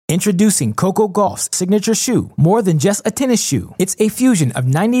Introducing Coco Gauff's signature shoe, more than just a tennis shoe. It's a fusion of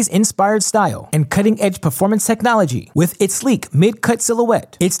 90s-inspired style and cutting-edge performance technology. With its sleek mid-cut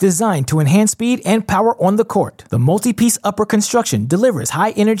silhouette, it's designed to enhance speed and power on the court. The multi-piece upper construction delivers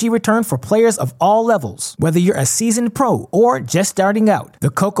high-energy return for players of all levels. Whether you're a seasoned pro or just starting out, the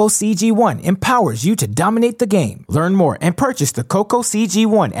Coco CG1 empowers you to dominate the game. Learn more and purchase the Coco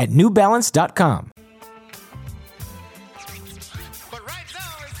CG1 at NewBalance.com.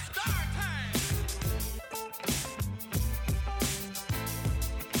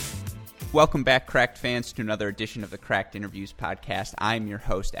 Welcome back, Cracked fans, to another edition of the Cracked Interviews podcast. I'm your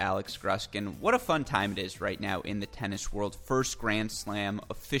host, Alex Gruskin. What a fun time it is right now in the tennis world. First Grand Slam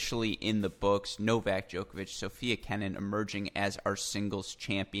officially in the books. Novak Djokovic, Sofia Kenin emerging as our singles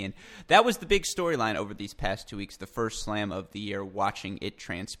champion. That was the big storyline over these past 2 weeks. The first slam of the year, watching it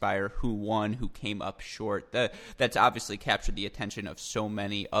transpire. Who won, who came up short. That's obviously captured the attention of so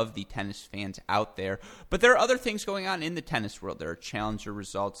many of the tennis fans out there. But there are other things going on in the tennis world. There are challenger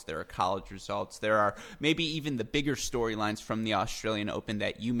results. There are college results. There are maybe even the bigger storylines from the Australian Open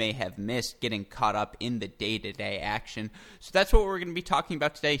that you may have missed, getting caught up in the day-to-day action. So that's what we're going to be talking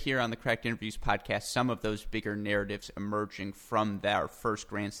about today here on the Cracked Interviews podcast, some of those bigger narratives emerging from our first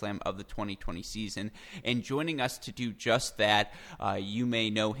Grand Slam of the 2020 season. And joining us to do just that, you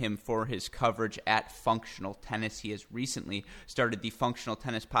may know him for his coverage at Functional Tennis. He has recently started the Functional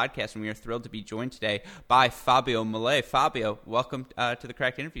Tennis podcast, and we are thrilled to be joined today by Fabio Millet. Fabio, welcome to the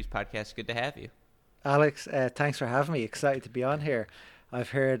Cracked Interviews podcast. Good to have you. Alex, thanks for having me. Excited to be on here.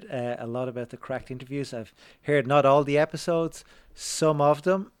 I've heard a lot about the Cracked Interviews. I've heard not all the episodes, some of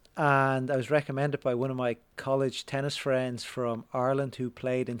them, and I was recommended by one of my college tennis friends from Ireland who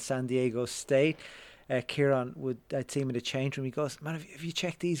played in San Diego State. Kieran I'd see him in the change room. He goes, "Man, have you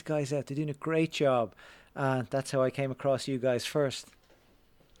checked these guys out? They're doing a great job." And that's how I came across you guys first.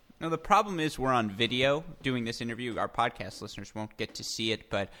 Now, the problem is we're on video doing this interview. Our podcast listeners won't get to see it,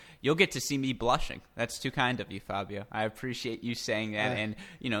 but you'll get to see me blushing. That's too kind of you, Fabio. I appreciate you saying that. And,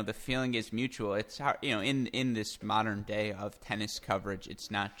 the feeling is mutual. It's hard, in this modern day of tennis coverage, it's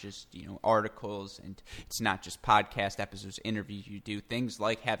not just, articles, and it's not just podcast episodes, interviews you do. Things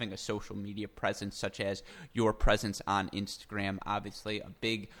like having a social media presence, such as your presence on Instagram, obviously a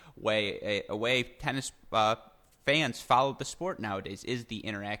big way, a way tennis fans follow the sport nowadays is the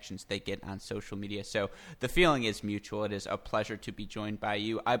interactions they get on social media. So the feeling is mutual. It is a pleasure to be joined by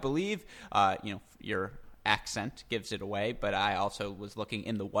you. I believe, your accent gives it away, but I also was looking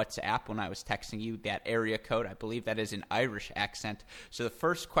in the WhatsApp when I was texting you that area code. I believe that is an Irish accent. So the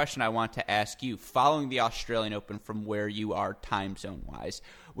first question I want to ask you, following the Australian Open from where you are time zone wise,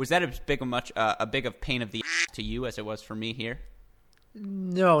 was that a big of pain of the to you as it was for me here?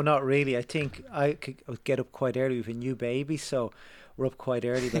 No, not really. I think I could get up quite early with a new baby, so we're up quite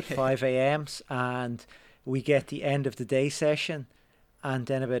early, about 5 a.m. and we get the end of the day session, and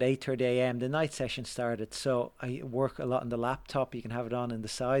then about 8:30 a.m. the night session started. So I work a lot on the laptop. You can have it on the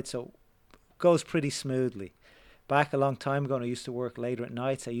side, so it goes pretty smoothly. Back a long time ago, when I used to work later at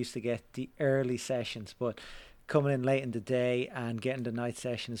nights, I used to get the early sessions, but coming in late in the day and getting the night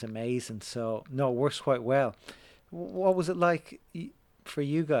session is amazing. So no, it works quite well. What was it like for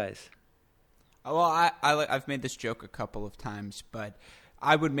you guys? Well, I've made this joke a couple of times, but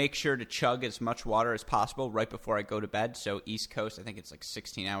I would make sure to chug as much water as possible right before I go to bed. So East Coast, I think it's like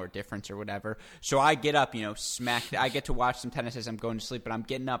 16-hour difference or whatever. So I get up, I get to watch some tennis as I'm going to sleep, but I'm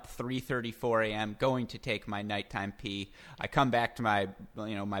getting up 3:34 a.m., going to take my nighttime pee. I come back to my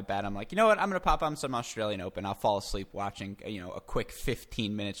bed. I'm like, you know what? I'm going to pop on some Australian Open. I'll fall asleep watching, a quick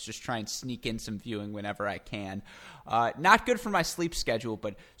 15 minutes, just try and sneak in some viewing whenever I can. Not good for my sleep schedule,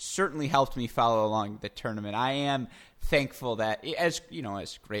 but certainly helped me follow along the tournament. I am thankful that, as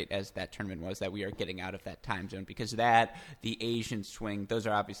great as that tournament was, that we are getting out of that time zone, because the Asian swing, those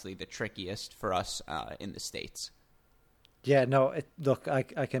are obviously the trickiest for us in the States. Yeah, no, look, I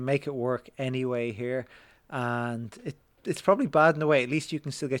can make it work anyway here, and it's probably bad in a way. At least you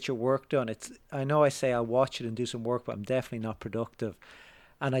can still get your work done. I know I say I'll watch it and do some work, but I'm definitely not productive.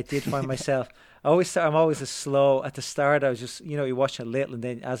 And I did find myself, I'm always slow. At the start, I was just, you watch a little, and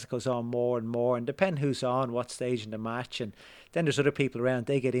then as it goes on more and more, and depending who's on, what stage in the match, and then there's other people around,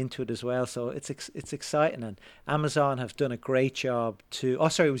 they get into it as well. So it's exciting. And Amazon have done a great job it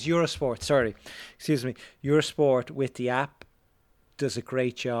was Eurosport, Eurosport with the app does a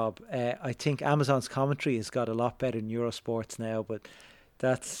great job. I think Amazon's commentary has got a lot better than Eurosport's now, but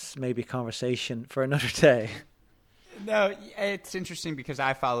that's maybe a conversation for another day. No, it's interesting because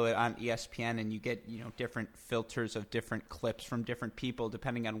I follow it on ESPN, and you get different filters of different clips from different people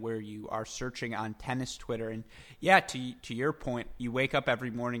depending on where you are searching on tennis Twitter. And yeah, to your point, you wake up every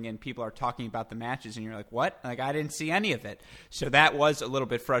morning and people are talking about the matches, and you're like, what? Like, I didn't see any of it. So that was a little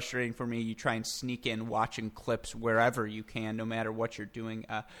bit frustrating for me. You try and sneak in watching clips wherever you can, no matter what you're doing.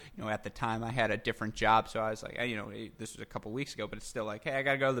 At the time I had a different job, so I was like, this was a couple weeks ago, but it's still like, hey, I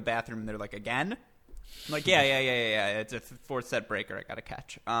got to go to the bathroom, and they're like, again? I'm like, yeah. It's a fourth set breaker I got to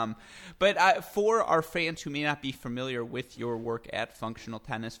catch. But for our fans who may not be familiar with your work at Functional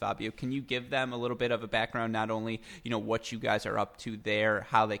Tennis, Fabio, can you give them a little bit of a background, not only, what you guys are up to there,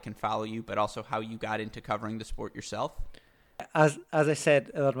 how they can follow you, but also how you got into covering the sport yourself? As I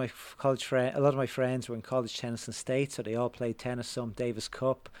said, a lot of my friends were in college tennis in the States, so they all played tennis, some Davis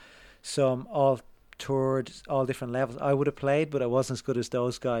Cup, some all toured, all different levels. I would have played, but I wasn't as good as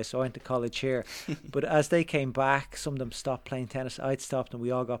those guys, so I went to college here. But as they came back, some of them stopped playing tennis. I'd stopped, and we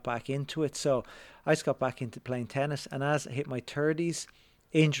all got back into it. So I just got back into playing tennis, and as I hit my 30s,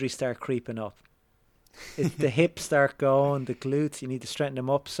 injuries start creeping up. The hips start going, the glutes, you need to strengthen them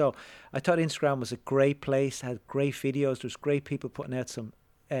up. So I thought Instagram was a great place, had great videos, there was great people putting out some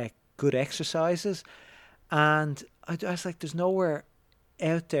good exercises, and I was like, there's nowhere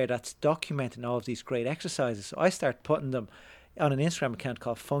out there that's documenting all of these great exercises. So I start putting them on an Instagram account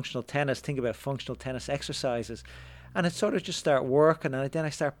called Functional Tennis. Think about functional tennis exercises, and it sort of just start working, and then I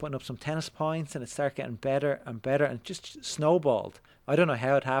start putting up some tennis points, and it started getting better and better, and it just snowballed. I don't know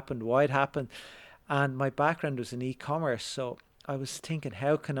how it happened, why it happened, and my background was in e-commerce, so I was thinking,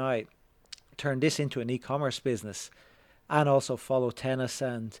 how can I turn this into an e-commerce business and also follow tennis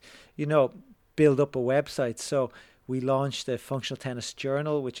and build up a website. So we launched the Functional Tennis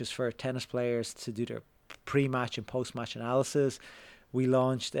Journal, which is for tennis players to do their pre-match and post-match analysis. We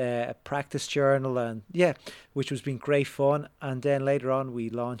launched a practice journal, and which has been great fun. And then later on, we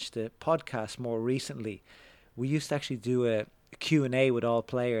launched a podcast more recently. We used to actually do a Q&A with all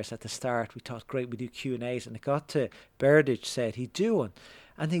players at the start. We thought, great, we do Q&As. And it got to Berdych said, he'd do one.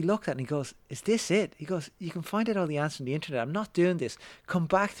 And he looked at it and he goes, is this it? He goes, you can find out all the answers on the internet. I'm not doing this. Come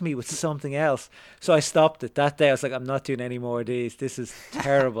back to me with something else. So I stopped it. That day I was like, I'm not doing any more of these. This is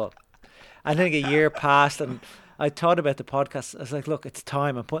terrible. I think a year passed, and I thought about the podcast. I was like, look, it's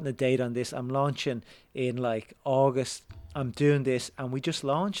time. I'm putting a date on this. I'm launching in like August. I'm doing this. And we just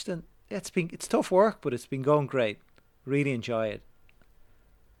launched, and it's tough work, but it's been going great. Really enjoy it.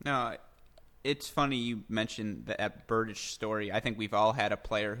 No, it's funny you mentioned that Berdych story. I think we've all had a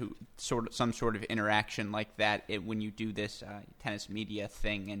player who some sort of interaction like that when you do this tennis media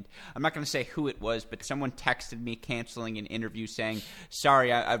thing. And I'm not going to say who it was, but someone texted me canceling an interview saying,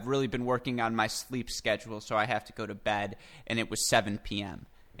 sorry, I've really been working on my sleep schedule, so I have to go to bed. And it was 7 p.m.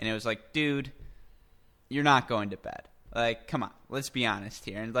 And it was like, dude, you're not going to bed. Like, come on, let's be honest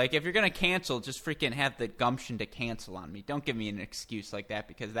here. And, like, if you're going to cancel, just freaking have the gumption to cancel on me. Don't give me an excuse like that,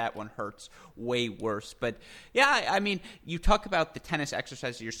 because that one hurts way worse. But, yeah, I mean, you talk about the tennis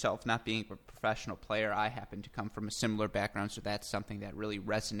exercise yourself, not being a professional player. I happen to come from a similar background, so that's something that really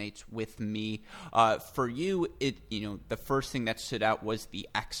resonates with me. For you, the first thing that stood out was the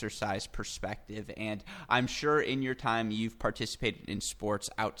exercise perspective. And I'm sure in your time you've participated in sports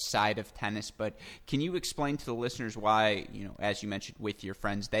outside of tennis, but can you explain to the listeners why, as you mentioned with your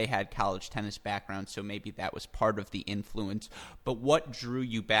friends, they had college tennis backgrounds, so maybe that was part of the influence. But what drew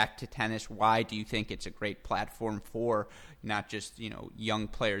you back to tennis? Why do you think it's a great platform for not just, young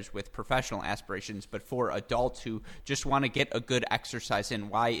players with professional aspirations, but for adults who just want to get a good exercise in?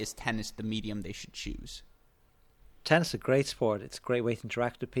 Why is tennis the medium they should choose? Tennis is a great sport. It's a great way to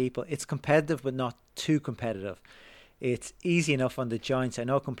interact with people. It's competitive, but not too competitive. It's easy enough on the joints. I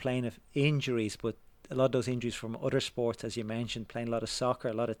know I complain of injuries, but a lot of those injuries from other sports, as you mentioned, playing a lot of soccer,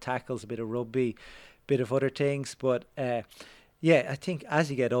 a lot of tackles, a bit of rugby, a bit of other things. But I think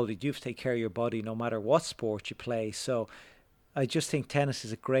as you get older, you have to take care of your body no matter what sport you play. So I just think tennis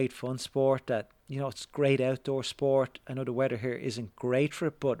is a great fun sport that, it's a great outdoor sport. I know the weather here isn't great for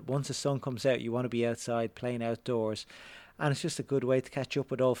it, but once the sun comes out, you want to be outside playing outdoors. And it's just a good way to catch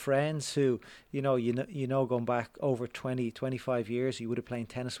up with old friends who, going back over 20, 25 years, you would have played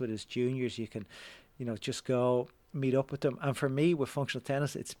tennis with as juniors. You can just go meet up with them. And for me, with functional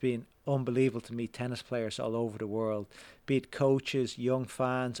tennis, it's been unbelievable to meet tennis players all over the world, be it coaches, young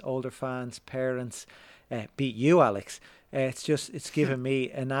fans, older fans, parents, be it you, Alex. It's given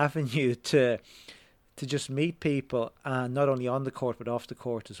me an avenue to just meet people, and not only on the court, but off the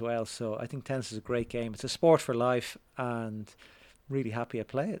court as well. So I think tennis is a great game. It's a sport for life, and really happy I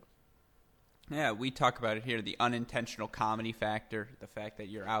play it. Yeah, we talk about it here, the unintentional comedy factor, the fact that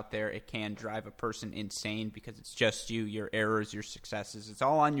you're out there, it can drive a person insane because it's just you, your errors, your successes. It's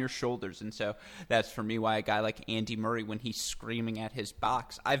all on your shoulders. And so that's for me why a guy like Andy Murray, when he's screaming at his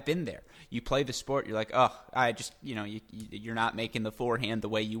box, I've been there. You play the sport, you're like, oh, I just, you're not making the forehand the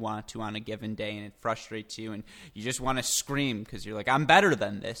way you want to on a given day, and it frustrates you, and you just want to scream because you're like, I'm better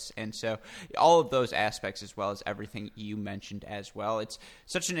than this. And so all of those aspects, as well as everything you mentioned as well, it's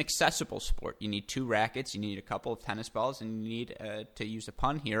such an accessible sport. You need 2 rackets, you need a couple of tennis balls, and you need, to use a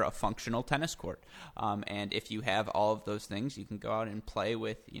pun here, a functional tennis court. And if you have all of those things, you can go out and play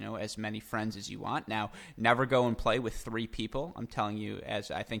with, as many friends as you want. Now, never go and play with 3 people. I'm telling you, as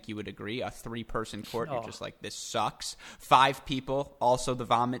I think you would agree, a 3-person court, you're just like, this sucks. 5 people, also the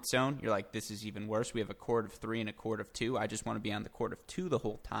vomit zone. You're like, this is even worse. We have a court of 3 and a court of 2. I just want to be on the court of 2 the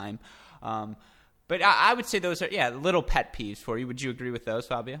whole time. But I would say those are, little pet peeves for you. Would you agree with those,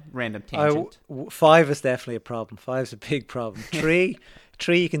 Fabio? Random tangent. 5 is definitely a problem. 5 is a big problem. 3,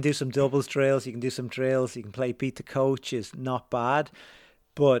 you can do some doubles drills. You can do some drills. You can play beat the coach is not bad.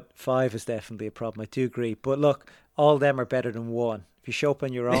 But 5 is definitely a problem. I do agree. But look, all of them are better than 1. If you show up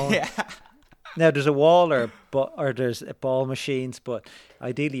on your own. Yeah. Now, there's a wall or there's ball machines, but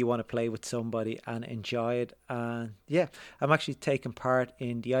ideally you want to play with somebody and enjoy it. And I'm actually taking part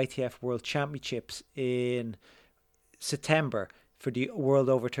in the ITF World Championships in September for the World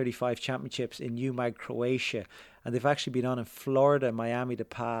Over 35 Championships in Umag, Croatia. And they've actually been on in Florida, Miami the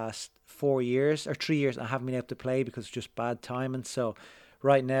past 4 years or 3 years. I haven't been able to play because it's just bad timing. So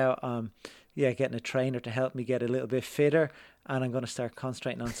right now, getting a trainer to help me get a little bit fitter. And I'm going to start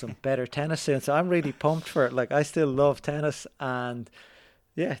concentrating on some better tennis soon. So I'm really pumped for it. Like, I still love tennis, and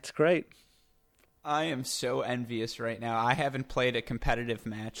it's great. I am so envious right now. I haven't played a competitive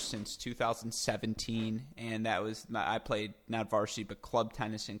match since 2017, and I played not varsity but club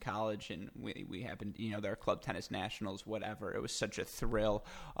tennis in college, and we happened, there are club tennis nationals, whatever. It was such a thrill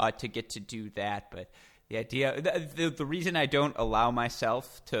to get to do that, but the idea, the reason I don't allow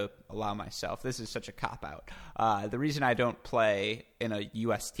myself, this is such a cop-out, the reason I don't play in a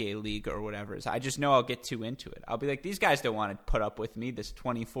USTA league or whatever is I just know I'll get too into it. I'll be like, these guys don't want to put up with me, this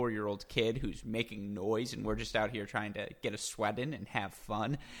 24-year-old kid who's making noise, and we're just out here trying to get a sweat in and have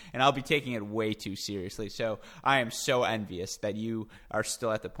fun, and I'll be taking it way too seriously. So I am so envious that you are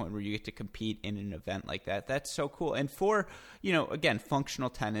still at the point where you get to compete in an event like that. That's so cool. And for, again, functional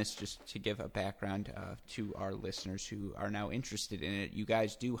tennis, just to give a background to our listeners who are now interested in it, you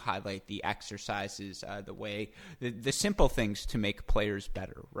guys do highlight the exercises, the simple things to make players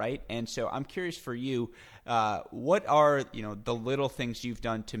better, right? And so I'm curious for you, what are the little things you've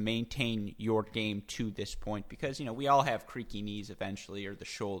done to maintain your game to this point? Because we all have creaky knees eventually, or the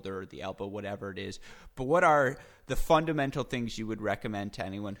shoulder or the elbow, whatever it is. But what are the fundamental things you would recommend to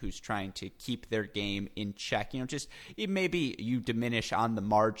anyone who's trying to keep their game in check? Maybe you diminish on the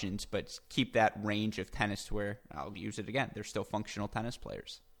margins, but keep that range of tennis to where, I'll use it again, they're still functional tennis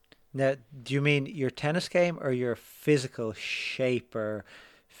players. Now, do you mean your tennis game or your physical shape or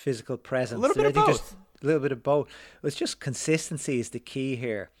physical presence? A little bit of both. A little bit of both. It's just consistency is the key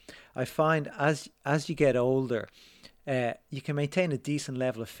here. I find as you get older, you can maintain a decent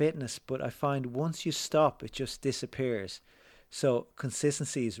level of fitness, but I find once you stop, it just disappears. So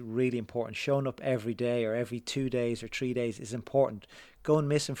consistency is really important. Showing up every day or every 2 days or 3 days is important. Going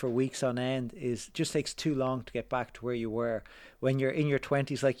missing for weeks on end just takes too long to get back to where you were. When you're in your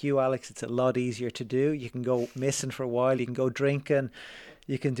 20s like you, Alex, it's a lot easier to do. You can go missing for a while. You can go drinking.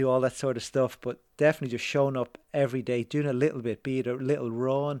 You can do all that sort of stuff. But definitely just showing up every day, doing a little bit, be it a little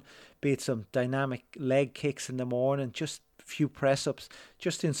run, be it some dynamic leg kicks in the morning, just a few press-ups,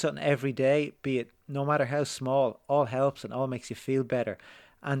 just doing something every day, be it no matter how small, all helps and all makes you feel better.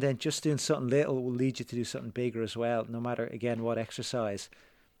 And then just doing something little will lead you to do something bigger as well, no matter, again, what exercise.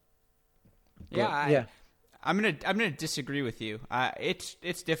 I'm gonna disagree with you.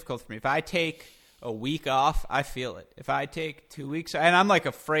 It's difficult for me. If I take a week off, I feel it. If I take 2 weeks, and I'm like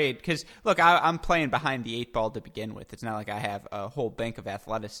afraid, because look, I'm playing behind the 8 ball to begin with. It's not like I have a whole bank of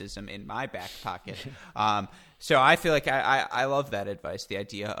athleticism in my back pocket. So I feel like I love that advice. The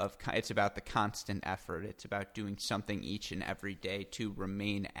idea of it's about the constant effort. It's about doing something each and every day to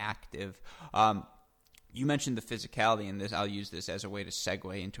remain active. You mentioned the physicality in this. I'll use this as a way to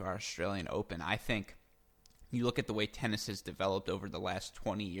segue into our Australian Open. I think you look at the way tennis has developed over the last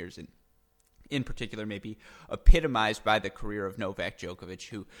 20 years, and in particular maybe epitomized by the career of Novak Djokovic,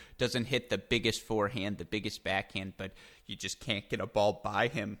 who doesn't hit the biggest forehand, the biggest backhand, but you just can't get a ball by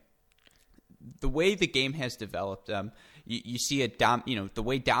him. the way the game has developed, you see the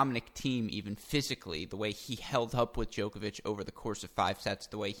way Dominic Thiem, even physically, the way he held up with Djokovic over the course of 5 sets,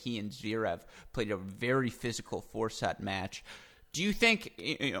 the way he and Zverev played a very physical 4-set match. Do you think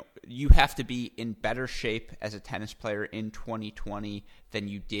you have to be in better shape as a tennis player in 2020 than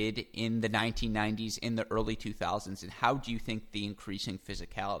you did in the 1990s, in the early 2000s? And how do you think the increasing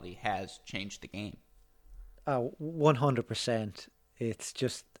physicality has changed the game? 100%. It's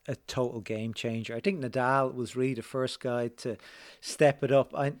just a total game changer. I think Nadal was really the first guy to step it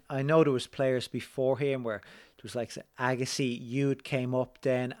up. I know there was players before him where it was like Agassi, Youde came up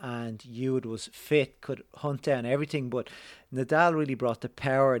then, and Youde was fit, could hunt down everything. But Nadal really brought the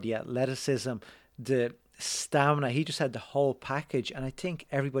power, the athleticism, the stamina. He just had the whole package, and I think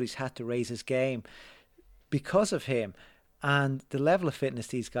everybody's had to raise his game because of him. And the level of fitness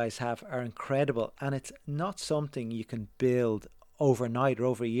these guys have are incredible, and it's not something you can build overnight or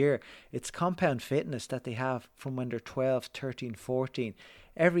over a year. It's compound fitness that they have from when they're 12, 13, 14.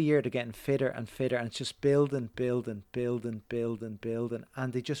 Every year they're getting fitter and fitter, and it's just building, and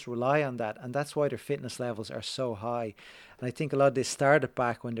they just rely on that, and that's why their fitness levels are so high. And I think a lot of this started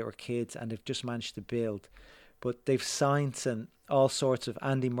back when they were kids, and they've just managed to build. But they've science and all sorts of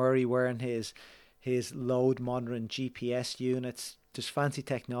Andy Murray wearing his load monitoring GPS units. There's fancy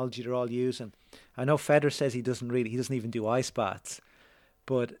technology they're all using. I know Federer says he doesn't even do ice baths,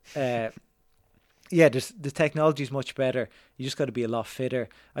 but the technology is much better. You just got to be a lot fitter.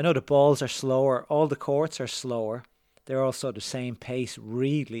 I know the balls are slower. All the courts are slower. They're also the same pace,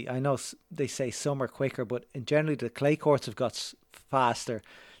 really. I know they say some are quicker, but generally the clay courts have got faster.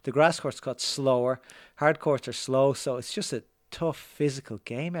 The grass courts got slower. Hard courts are slow, so it's just a tough physical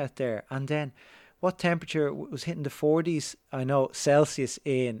game out there. And then what temperature was hitting the 40s? I know Celsius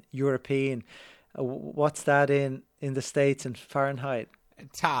in European. What's that in the States in Fahrenheit?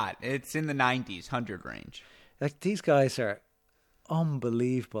 It's hot. It's in the 90s, 100 range. Like, these guys are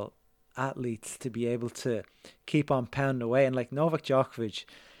unbelievable athletes to be able to keep on pounding away. And like Novak Djokovic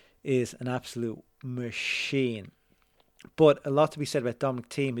is an absolute machine. But a lot to be said about Dominic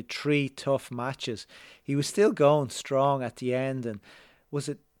Thiem. With 3 tough matches, he was still going strong at the end. And was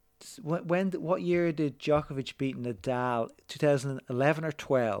it what year did Djokovic beat Nadal? 2011 or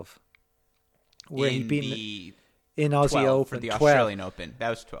 12? Where he beat in Aussie Open for the 12. Australian Open. That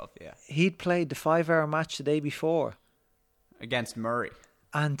was 12. Yeah, he'd played the 5-hour match the day before against Murray,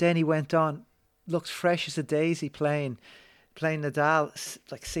 and then he went on, looks fresh as a daisy playing Nadal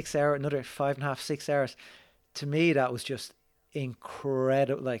like 6 hours, another 5.5, 6 hours. To me, that was just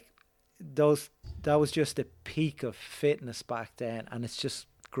incredible. Like that was just the peak of fitness back then, and it's just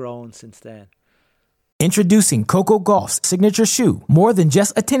grown since then. Introducing Coco Gauff's signature shoe. More than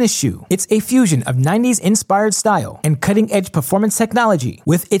just a tennis shoe, it's a fusion of 90s inspired style and cutting-edge performance technology.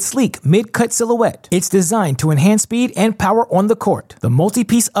 With its sleek mid-cut silhouette, it's designed to enhance speed and power on the court. The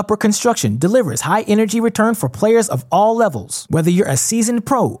multi-piece upper construction delivers high energy return for players of all levels. Whether you're a seasoned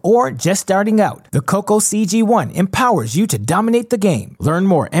pro or just starting out, the Coco CG1 empowers you to dominate the game. Learn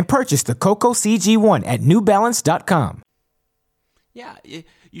more and purchase the Coco CG1 at newbalance.com. Yeah,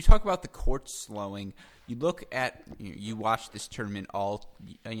 you talk about the court slowing. You look at, you watch this tournament all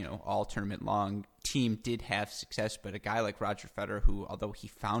tournament long. Thiem did have success, but a guy like Roger Federer, who, although he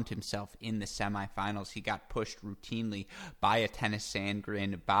found himself in the semifinals, he got pushed routinely by a Tennys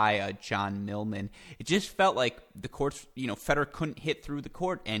Sandgren, by a John Millman. It just felt like the courts, Federer couldn't hit through the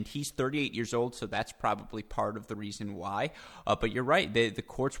court, and he's 38 years old, so that's probably part of the reason why. But you're right, the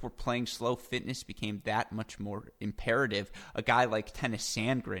courts were playing slow. Fitness became that much more imperative. A guy like Tennys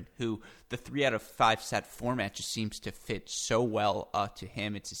Sandgren, who the 3 out of 5 set format just seems to fit so well to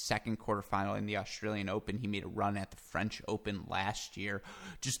him. It's his second quarterfinal in the Australian Open. He made a run at the French Open last year.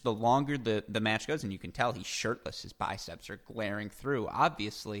 Just the longer the match goes, and you can tell he's shirtless, his biceps are glaring through,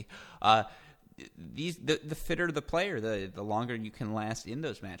 obviously. The fitter the player, the longer you can last in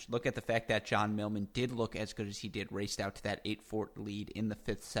those matches. Look at the fact that John Millman did look as good as he did, raced out to that 8-4 lead in the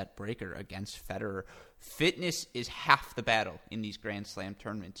 5th set breaker against Federer. Fitness is half the battle in these Grand Slam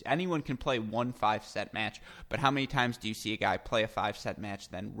tournaments. Anyone can play one 5-set match, but how many times do you see a guy play a 5-set match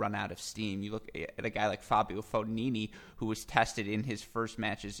then run out of steam? You look at a guy like Fabio Fognini, who was tested in his first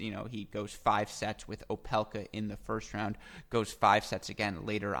matches. He goes 5 sets with Opelka in the first round, goes 5 sets again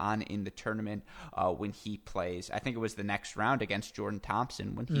later on in the tournament when he plays. I think it was the next round against Jordan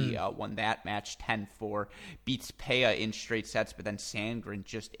Thompson when he won that match 10-4, beats Peja in straight sets, but then Sandgren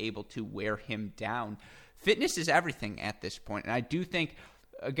just able to wear him down. Fitness is everything at this point, and I do think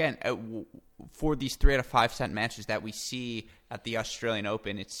again, for these 3 out of 5 set matches that we see at the Australian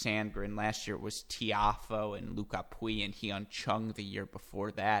Open, it's Sandgren. Last year it was Tiafoe and Luca Pui and Hyun Chung the year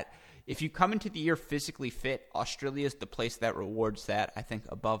before that. If you come into the year physically fit, Australia is the place that rewards that, I think,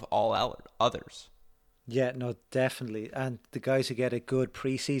 above all others. Yeah, no, definitely. And the guys who get a good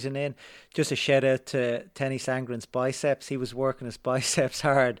preseason in, just a shout out to Tenny Sandgren's biceps. He was working his biceps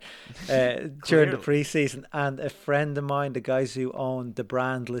hard during the preseason. And a friend of mine, the guys who own the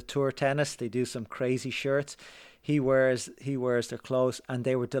brand Latour Tennis, they do some crazy shirts. He wears their clothes, and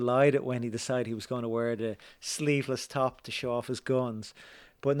they were delighted when he decided he was going to wear the sleeveless top to show off his guns.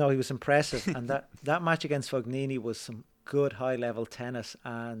 But no, he was impressive. And that match against Fognini was some good high-level tennis.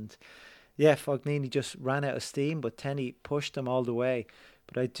 And yeah, Fognini just ran out of steam, but Tenny pushed him all the way.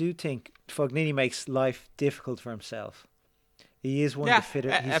 But I do think Fognini makes life difficult for himself. He is one of the fitter.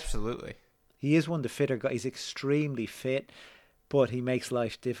 Absolutely. He is one of the fitter guys. He's extremely fit, but he makes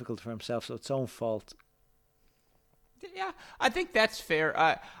life difficult for himself, so it's his own fault. Yeah, I think that's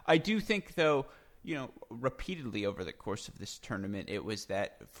fair. I do think, though, repeatedly over the course of this tournament, it was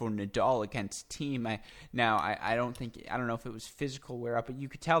that for Nadal against Thiem. I don't know if it was physical wear up, but you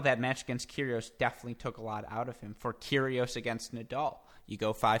could tell that match against Kyrgios definitely took a lot out of him. For Kyrgios against Nadal, you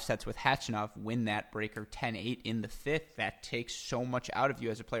go 5 sets with Khachanov, win that breaker 10-8 in the 5th. That takes so much out of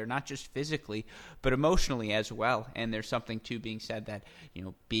you as a player, not just physically, but emotionally as well. And there's something to being said that,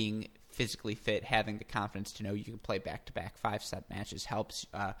 being physically fit, having the confidence to know you can play back-to-back 5-set matches helps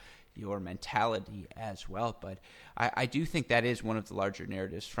your mentality as well. But I do think that is one of the larger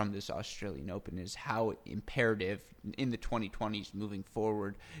narratives from this Australian Open, is how imperative in the 2020s moving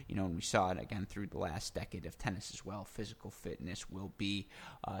forward, and we saw it again through the last decade of tennis as well, physical fitness will be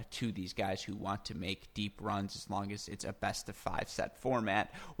to these guys who want to make deep runs, as long as it's a best-of-5 set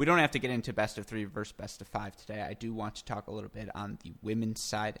format. We don't have to get into best-of-3 versus best-of-5 today. I do want to talk a little bit on the women's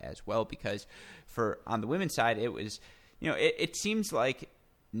side as well, because on the women's side, it was, it seems like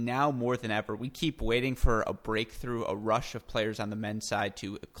now more than ever, we keep waiting for a breakthrough, a rush of players on the men's side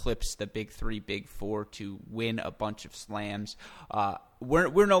to eclipse the big 3, big 4, to win a bunch of slams.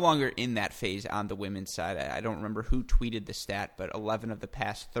 We're no longer in that phase on the women's side. I don't remember who tweeted the stat, but 11 of the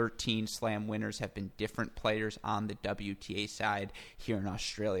past 13 slam winners have been different players on the WTA side here in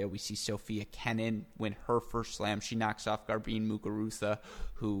Australia. We see Sofia Kenin win her first slam. She knocks off Garbine Muguruza,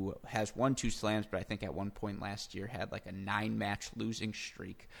 who has won 2 slams, but I think at one point last year had like a 9-match losing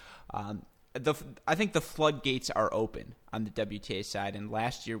streak. I think the floodgates are open on the WTA side, and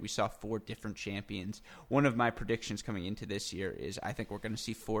last year we saw 4 different champions. One of my predictions coming into this year is I think we're going to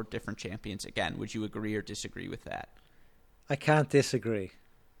see 4 different champions again. Would you agree or disagree with that? I can't disagree.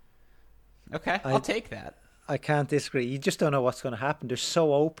 Okay, I'll take that. I can't disagree. You just don't know what's going to happen. They're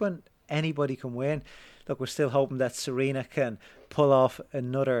so open. Anybody can win. Look, we're still hoping that Serena can pull off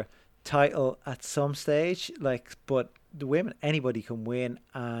another title at some stage, but the women, anybody can win,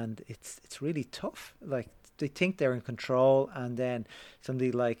 and it's really tough. Like, they think they're in control, and then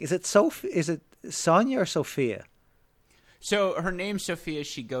somebody is it Sonia or Sophia? So her name's Sophia.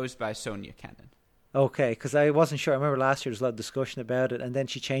 She goes by Sonia Kenin. Okay, because I wasn't sure. I remember last year there was a lot of discussion about it, and then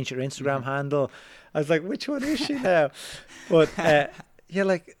she changed her Instagram handle. I was like, which one is she now? But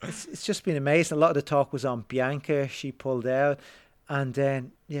it's just been amazing. A lot of the talk was on Bianca. She pulled out. And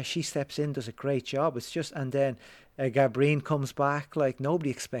then, she steps in, does a great job. It's just, and then Gabrine comes back, nobody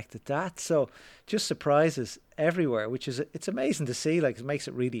expected that. So just surprises everywhere, it's amazing to see. It makes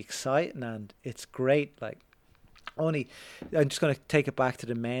it really exciting, and it's great. I'm just going to take it back to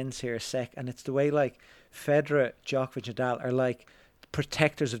the men's here a sec, and it's the way Federer, Djokovic, Nadal are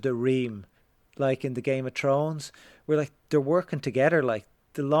protectors of the Reem, in the Game of Thrones, where they're working together.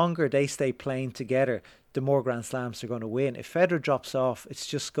 The longer they stay playing together, the more Grand Slams they're going to win. If Federer drops off, it's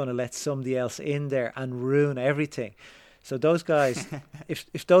just going to let somebody else in there and ruin everything. So those guys,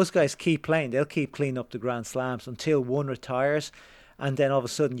 if those guys keep playing, they'll keep cleaning up the Grand Slams until one retires, and then all of a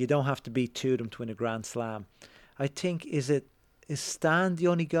sudden you don't have to beat 2 of them to win a Grand Slam. I think is Stan the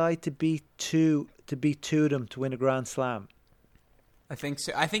only guy to beat 2 of them to win a Grand Slam? I think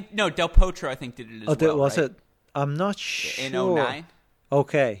so. No, Del Potro I think did it as well. Was right? it? I'm not sure. In 2009?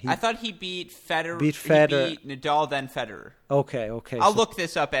 Okay. I thought he beat Federer. Beat Federer. He beat Nadal, then Federer. Okay. I'll look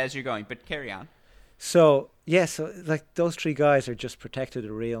this up as you're going, but carry on. So those 3 guys are just protected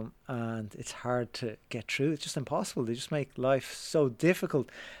the realm, and it's hard to get through. It's just impossible. They just make life so difficult.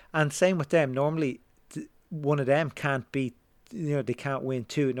 And same with them. Normally, one of them can't beat, they can't win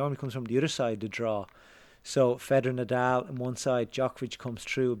 2. It normally comes from the other side, the draw. So Federer, Nadal on one side, Djokovic comes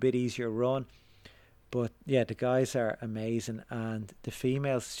through, a bit easier run. But the guys are amazing, and the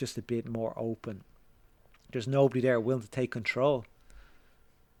females is just a bit more open. There's nobody there willing to take control.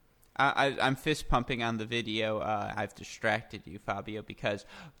 I'm fist pumping on the video. I've distracted you, Fabio, because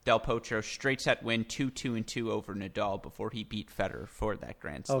Del Potro straight set win 2-2 over Nadal before he beat Federer for that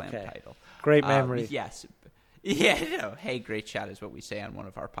Grand Slam title. Great memory. Yes. Yeah, no, hey, great shot is what we say on one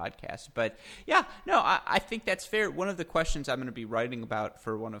of our podcasts. But yeah, no, I think that's fair. One of the questions I'm going to be writing about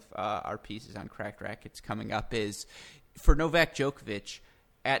for one of our pieces on Cracked Racquets coming up is for Novak Djokovic.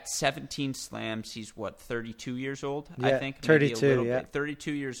 At 17 slams, he's 32 years old, I think? 32, yeah.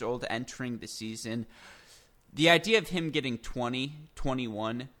 32 years old entering the season. The idea of him getting 20,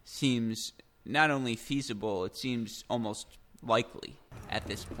 21 seems not only feasible, it seems almost likely at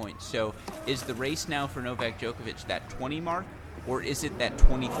this point. So is the race now for Novak Djokovic that 20 mark, or is it that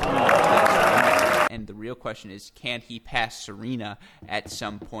 23 mark? And the real question is, can he pass Serena at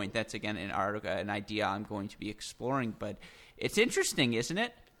some point? That's, again, an idea I'm going to be exploring, but it's interesting, isn't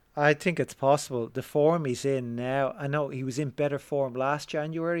it? I think it's possible. The form he's in now, I know he was in better form last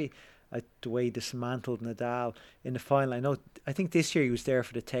January, the way he dismantled Nadal in the final. I think this year he was there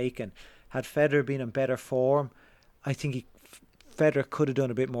for the taking. Had Federer been in better form, I think Federer could have done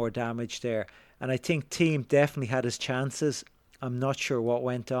a bit more damage there. And I think Thiem definitely had his chances. I'm not sure what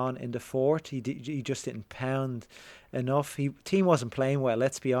went on in the fourth. He just didn't pound enough. Thiem wasn't playing well,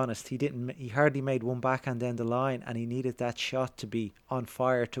 let's be honest. He hardly made one backhand down the line, and he needed that shot to be on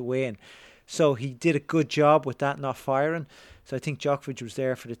fire to win. So he did a good job with that not firing. So I think Djokovic was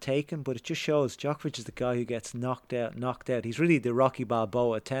there for the taking, but it just shows Djokovic is the guy who gets knocked out. He's really the Rocky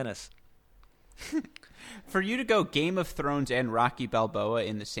Balboa of tennis. For you to go Game of Thrones and Rocky Balboa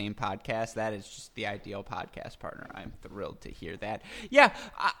in the same podcast, that is just the ideal podcast partner. I'm thrilled to hear that. Yeah,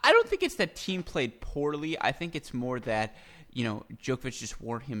 I don't think it's that Thiem played poorly. I think it's more that, Djokovic just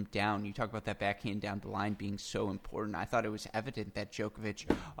wore him down. You talk about that backhand down the line being so important. I thought it was evident that Djokovic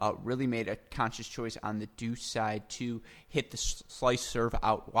really made a conscious choice on the deuce side to hit the slice serve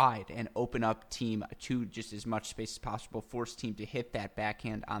out wide and open up Thiem to just as much space as possible, force Thiem to hit that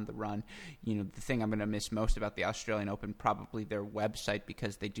backhand on the run. The thing I'm going to miss most about the Australian Open, probably their website,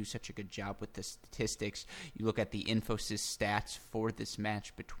 because they do such a good job with the statistics. You look at the Infosys stats for this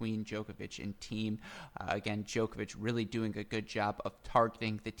match between Djokovic and Thiem. Again, Djokovic really doing a good job of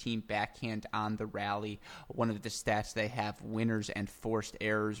targeting the Thiem backhand on the rally. One of the stats they have, winners and forced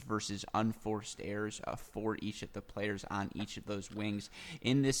errors versus unforced errors for each of the players on each of those wings.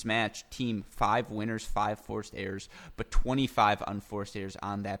 In this match, Thiem 5 winners, 5 forced errors, but 25 unforced errors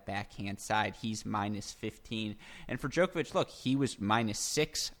on that backhand side. He's minus 15. And for Djokovic, look, he was minus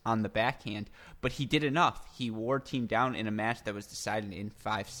 6 on the backhand, but he did enough. He wore Thiem down in a match that was decided in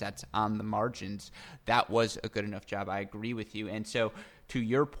 5 sets on the margins. That was a good enough job. I agree with you. And so, to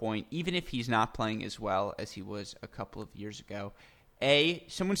your point, even if he's not playing as well as he was a couple of years ago,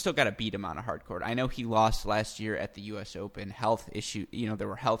 someone's still got to beat him on a hard court. I know he lost last year at the U.S. Open. Health issue, there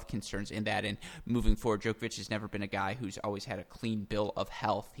were health concerns in that. And moving forward, Djokovic has never been a guy who's always had a clean bill of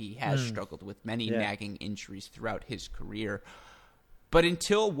health. He has struggled with many nagging injuries throughout his career. But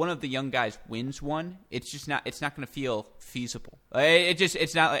until one of the young guys wins one, it's not going to feel feasible. It's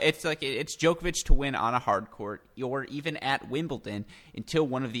Djokovic to win on a hard court or even at Wimbledon until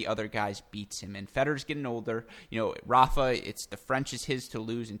one of the other guys beats him. And Federer's getting older. Rafa, it's the French is his to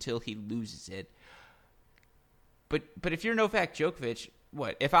lose until he loses it. But if you're Novak Djokovic,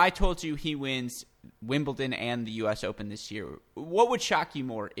 what if I told you he wins Wimbledon and the U.S. Open this year? What would shock you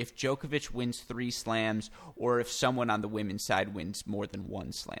more, if Djokovic wins 3 slams or if someone on the women's side wins more than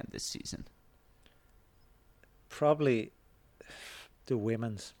 1 slam this season? Probably the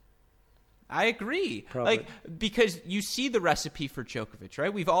women's. I agree. Probably. Because you see the recipe for Djokovic,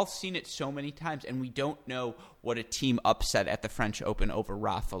 right? We've all seen it so many times, and we don't know what a team upset at the French Open over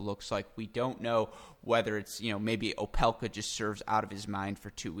Rafa looks like. We don't know whether it's, maybe Opelka just serves out of his mind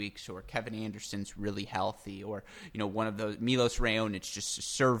for 2 weeks, or Kevin Anderson's really healthy, or, one of those, Milos Raonic just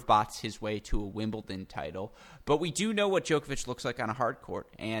serve bots his way to a Wimbledon title. But we do know what Djokovic looks like on a hard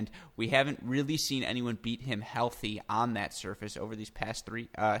court, and we haven't really seen anyone beat him healthy on that surface over these past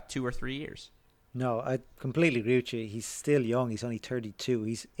 2 or 3 years. No, I completely agree with you. He's still young. He's only 32.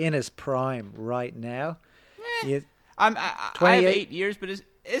 He's in his prime right now. I have 8 years, but is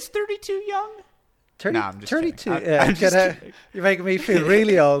 32 young? 30, no, I'm just 32. Kidding. You're making me feel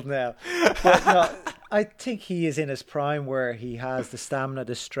really old now. But no, I think he is in his prime where he has the stamina,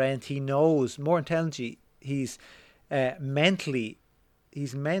 the strength. He knows, more intelligently, he's mentally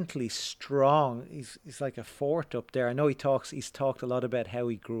strong. He's like a fort up there. I know he's talked a lot about how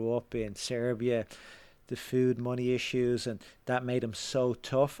he grew up in Serbia, the food money issues, and that made him so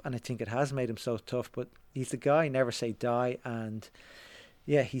tough. And I think it has made him so tough. But he's the guy, never say die. And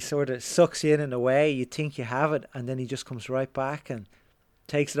yeah, he sort of sucks you in a way. You think you have it, and then he just comes right back and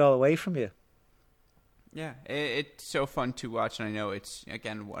takes it all away from you. Yeah, it's so fun to watch, and I know it's,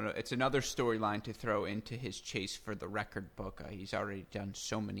 again, it's another storyline to throw into his chase for the record book. He's already done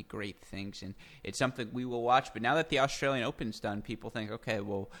so many great things, and it's something we will watch. But now that the Australian Open's done, people think, okay,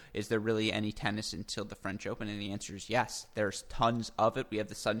 well, is there really any tennis until the French Open? And the answer is yes. There's tons of it. We have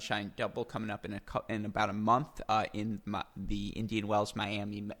the Sunshine Double coming up in about a month in the Indian Wells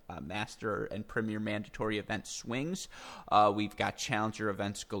Miami Master and Premier Mandatory event swings. We've got Challenger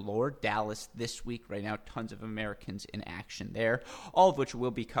events galore. Dallas this week. Right now, tons of Americans in action there, all of which we'll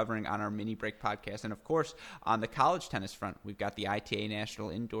be covering on our mini break podcast. And of course, on the college tennis front, we've got the ITA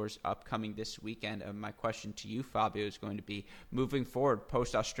National Indoors upcoming this weekend. My question to you, Fabio, is going to be, moving forward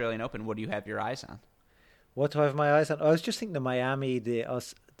post Australian Open, what do you have your eyes on? What do I have my eyes on? I was just thinking of Miami, the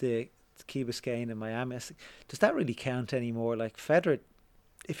Key Biscayne in Miami. Does that really count anymore? Like Federer,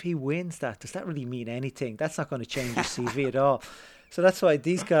 if he wins that, does that really mean anything? That's not going to change your CV at all. So that's why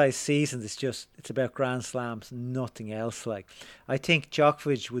these guys' seasons it's about Grand Slams, nothing else. Like, I think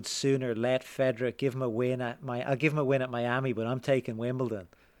Djokovic would sooner let Federer give him a win I'll give him a win at Miami, but I'm taking Wimbledon.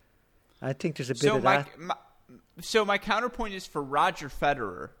 I think there's a bit of that. So my counterpoint is, for Roger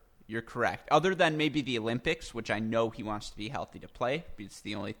Federer, you're correct. Other than maybe the Olympics, which I know he wants to be healthy to play. It's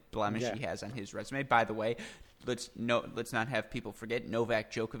the only blemish he has on his resume. By the way, let's not have people forget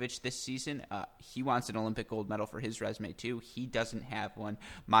Novak Djokovic this season. He wants an Olympic gold medal for his resume too. He doesn't have one.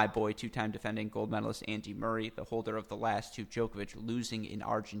 My boy, two-time defending gold medalist Andy Murray, the holder of the last two, Djokovic losing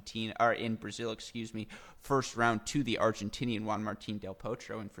in Brazil, first round to the Argentinian Juan Martín del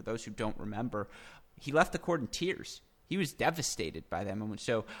Potro. And for those who don't remember, he left the court in tears. He was devastated by that moment.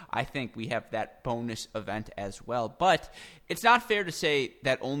 So I think we have that bonus event as well. But it's not fair to say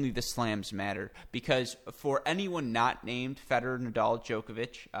that only the slams matter, because for anyone not named Federer, Nadal,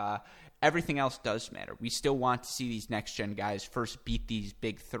 Djokovic, everything else does matter. We still want to see these next-gen guys first beat these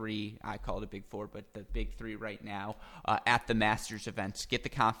big three. I call it a big four, but the big three right now at the Masters events. Get the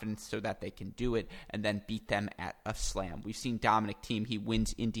confidence so that they can do it, and then beat them at a slam. We've seen Dominic Thiem. He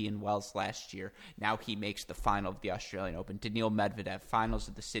wins Indian Wells last year. Now he makes the final of the Australian Open. Daniil Medvedev, finals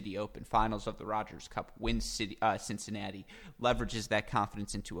of the City Open, finals of the Rogers Cup, wins Cincinnati, leverages that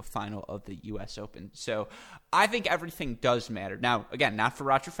confidence into a final of the U.S. Open. So I think everything does matter. Now, again, not for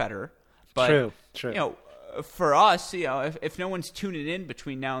Roger Federer. But, True. For us, if no one's tuning in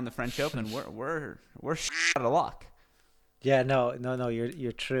between now and the French Open, we're out of luck. Yeah, no,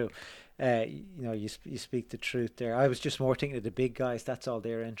 you're true. You speak the truth there. I was just more thinking of the big guys. That's all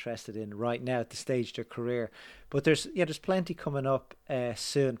they're interested in right now at the stage of their career. But there's plenty coming up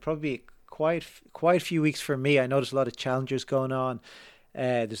soon. Probably quite a few weeks for me. I know there's a lot of challengers going on.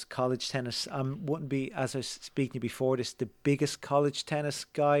 There's college tennis. I wouldn't be, as I was speaking to you before this, the biggest college tennis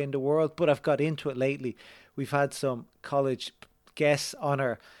guy in the world, but I've got into it lately. We've had some college guests on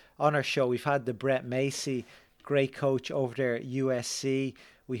our show. We've had the Brett Macy, great coach over there at USC.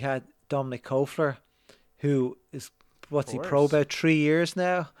 We had Dominic Kofler, who is, he pro about 3 years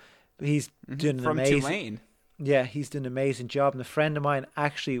now? He's doing an amazing Tulane. Yeah, he's doing an amazing job. And a friend of mine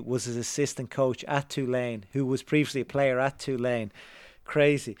actually was his assistant coach at Tulane, who was previously a player at Tulane.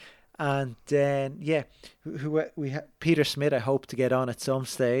 Crazy. And then we have Peter Smith. I hope to get on at some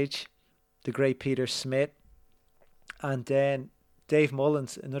stage, the great Peter Smith. And then Dave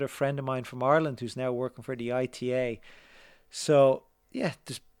Mullins, another friend of mine from Ireland, who's now working for the ITA. So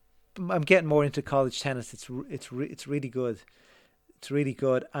I'm getting more into college tennis. It's really good. It's really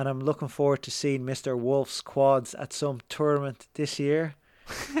good, and I'm looking forward to seeing Mr. Wolf's quads at some tournament this year.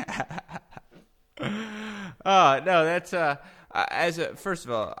 No, that's first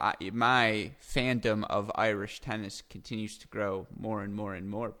of all, my fandom of Irish tennis continues to grow more and more and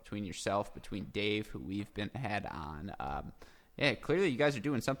more between yourself, between Dave, who we've had on. Clearly you guys are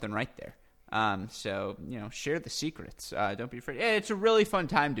doing something right there. So, share the secrets. Don't be afraid. It's a really fun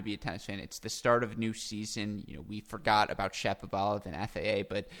time to be a tennis fan. It's the start of a new season. We forgot about Shapovalov and FAA,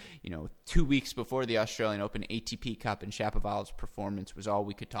 but, 2 weeks before the Australian Open, ATP Cup and Shapovalov's performance was all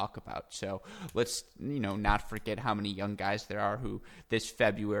we could talk about. So let's, not forget how many young guys there are who this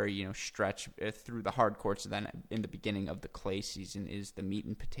February, stretch through the hard courts, and then in the beginning of the clay season is the meat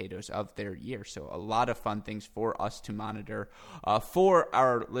and potatoes of their year. So a lot of fun things for us to monitor. For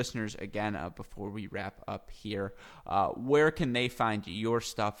our listeners, again, before we wrap up here, where can they find your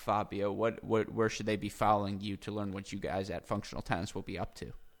stuff, Fabio? Where should they be following you to learn what you guys at Functional Tennis will be up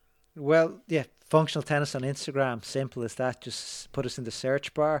to? Well, Functional Tennis on Instagram, simple as that. Just put us in the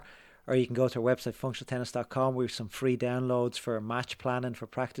search bar, or you can go to our website, functionaltennis.com. We have some free downloads for match planning, for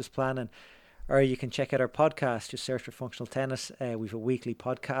practice planning, or you can check out our podcast. Just search for Functional Tennis. We have a weekly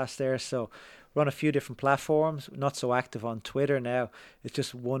podcast there, so We're on a few different platforms. We're not so active on Twitter now. It's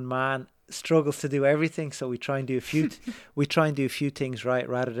just one man struggles to do everything, so we try and do a few things right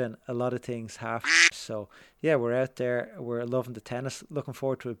rather than a lot of things half. So yeah, we're out there, we're loving the tennis, looking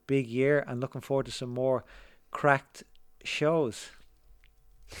forward to a big year and looking forward to some more cracked shows.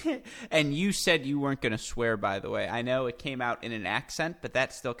 And you said you weren't going to swear, by the way. I know it came out in an accent, but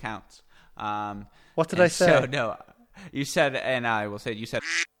that still counts. What did I say? So no, you said, and I will say, you said,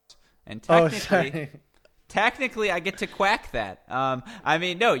 and technically, technically, I get to quack that. I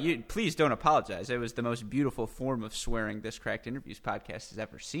mean, no, you please don't apologize. It was the most beautiful form of swearing this Cracked Interviews podcast has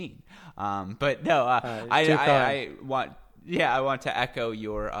ever seen. But no, I want. Yeah, I want to echo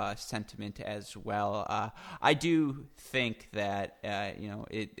your sentiment as well. I do think that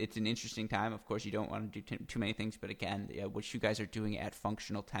it's an interesting time. Of course, you don't want to do too many things, but again, what you guys are doing at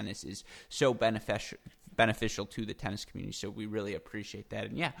Functional Tennis is so beneficial to the tennis community. So we really appreciate that.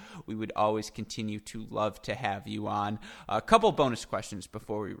 And yeah, we would always continue to love to have you on. A couple bonus questions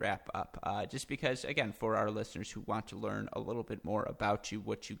before we wrap up, just because, again, for our listeners who want to learn a little bit more about you,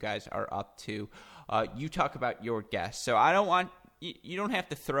 what you guys are up to. You talk about your guests. So I don't want you don't have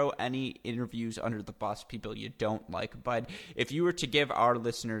to throw any interviews under the bus, people you don't like. But if you were to give our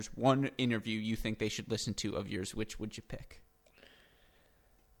listeners one interview you think they should listen to of yours, which would you pick?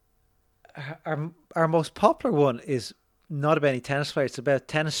 Our most popular one is not about any tennis players. It's about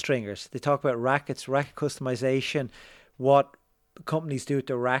tennis stringers. They talk about rackets, racket customization, what companies do with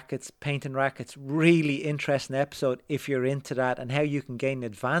their rackets, painting rackets. Really interesting episode if you're into that, and how you can gain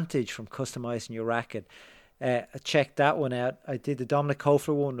advantage from customizing your racket. Check that one out. I did the Dominic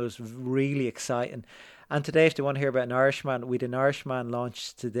Kofler one. It was really exciting. And today, if they want to hear about an Irishman, we had an Irishman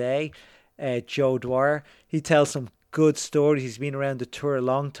launched today, Joe Dwyer. He tells some good stories. He's been around the tour a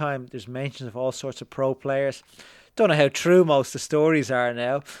long time. There's mentions of all sorts of pro players. Don't know how true most of the stories are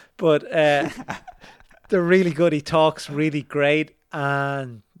now, but they're really good. He talks really great,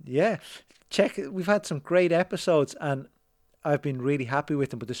 and yeah, check it. We've had some great episodes, and I've been really happy with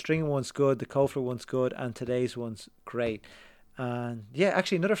them. But the string one's good, the Kofler one's good, and today's one's great. And yeah,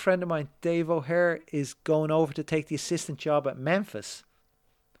 actually, another friend of mine, Dave O'Hare, is going over to take the assistant job at Memphis.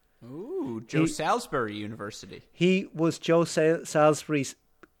 Ooh, Joe Salisbury University. He was Joe Salisbury's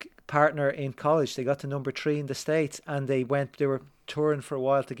partner in college. They got to number 3 in the States, and they were touring for a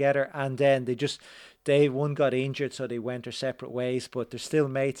while together, and then one got injured, so they went their separate ways, but they're still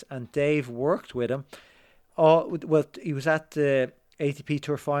mates. And Dave worked with him. He was at the ATP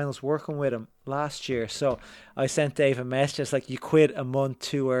Tour Finals working with him last year, so I sent Dave a message. It's like, you quit a month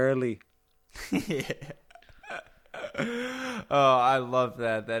too early. Oh, I love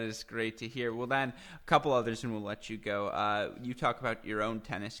that. That is great to hear. Well, then, a couple others and we'll let you go. You talk about your own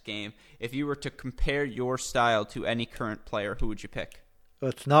tennis game. If you were to compare your style to any current player, who would you pick?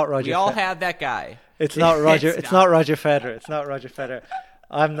 Well, it's not Roger. We all have that guy. It's not Roger. It's not Roger Federer. It's not Roger Federer.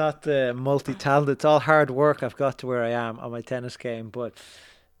 I'm not multi-talented. It's all hard work I've got to where I am on my tennis game. But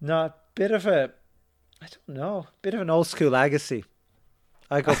bit of an old school Agassi.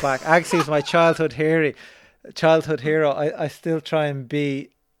 I go back. Agassi was my childhood hero. I still try and be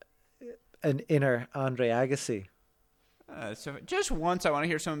an inner Andre Agassi. So just once I want to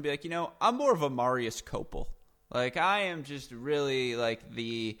hear someone be like, I'm more of a Marius Copel. Like, I am just really like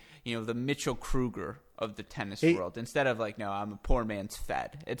the Mitchell Kruger of the tennis world. Instead of like, no, I'm a poor man's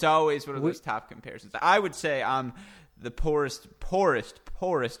Fed. It's always one of those top comparisons. I would say I'm the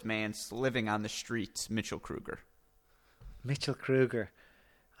poorest man living on the streets, Mitchell Kruger. Mitchell Kruger.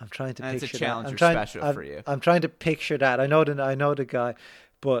 I'm trying to picture that. It's a Challenger special for you. I'm trying to picture that. I know the guy,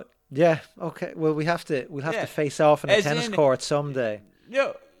 but yeah, okay. Well, we'll have to face off in a tennis court someday.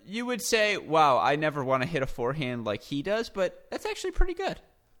 No, you would say, "Wow, I never want to hit a forehand like he does," but that's actually pretty good.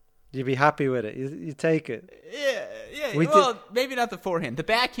 You'd be happy with it. You take it. Yeah. Maybe not the forehand. The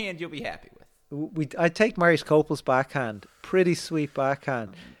backhand, you'll be happy with. I take Marius Copel's backhand. Pretty sweet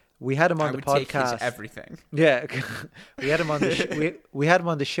backhand. We had him on the podcast. Take his everything. Yeah, we had him on the we had him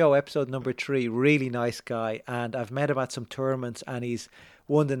on the show, episode number 3. Really nice guy, and I've met him at some tournaments, and he's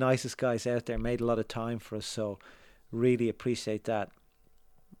one of the nicest guys out there. Made a lot of time for us, so really appreciate that.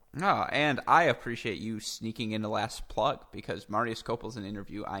 Oh, and I appreciate you sneaking in the last plug, because Marius Copel's an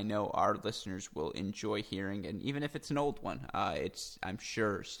interview I know our listeners will enjoy hearing, and even if it's an old one, it's, I'm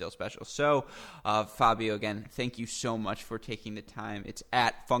sure, still special. So, Fabio, again, thank you so much for taking the time. It's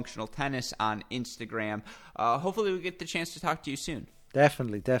at Functional Tennis on Instagram. Hopefully we get the chance to talk to you soon.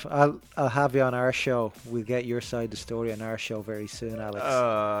 Definitely. I'll have you on our show. We'll get your side of the story on our show very soon,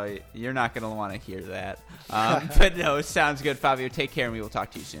 Alex. You're not going to want to hear that. But no, it sounds good, Fabio. Take care, and we will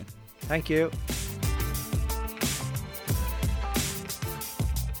talk to you soon. Thank you.